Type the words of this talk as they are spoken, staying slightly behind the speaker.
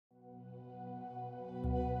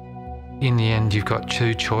In the end, you've got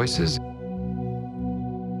two choices.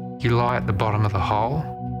 You lie at the bottom of the hole,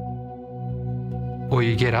 or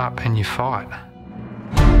you get up and you fight.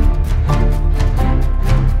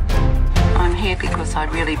 I'm here because I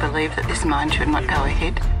really believe that this mine should not go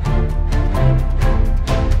ahead.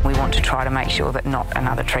 We want to try to make sure that not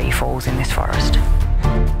another tree falls in this forest.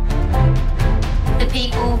 The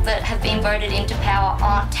people that have been voted into power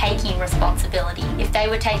aren't taking responsibility. If they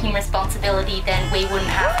were taking responsibility, then we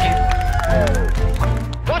wouldn't have to.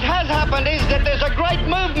 What has happened is that there's a great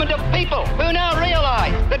movement of people who now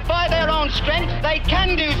realise that by their own strength they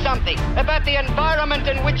can do something about the environment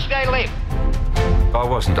in which they live. I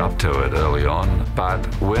wasn't up to it early on, but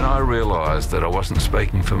when I realised that I wasn't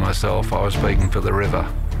speaking for myself, I was speaking for the river.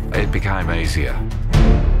 It became easier.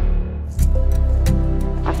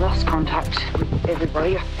 I've lost contact with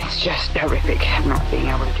everybody. It's just horrific not being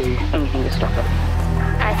able to do anything to stop it.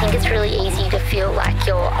 I think it's really easy to feel like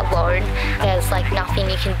you're alone. There's like nothing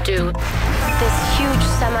you can do. This huge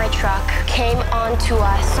semi-truck came onto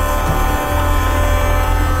us.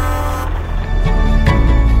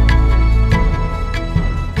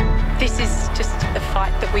 This is just the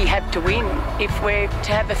fight that we have to win if we're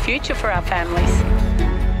to have a future for our families.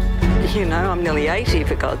 You know, I'm nearly 80,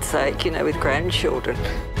 for God's sake, you know, with grandchildren.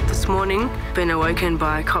 This morning, been awoken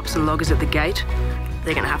by cops and loggers at the gate.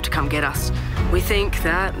 They're going to have to come get us. We think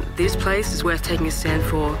that this place is worth taking a stand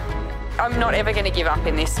for. I'm not ever going to give up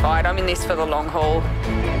in this fight. I'm in this for the long haul.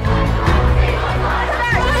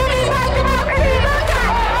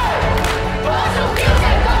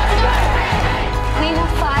 We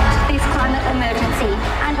will fight this climate emergency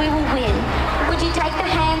and we will win. Would you take the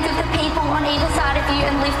hands of the people on either side of you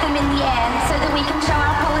and lift them in the air so that we can show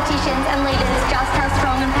our politicians and leaders just how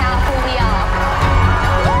strong and powerful we are?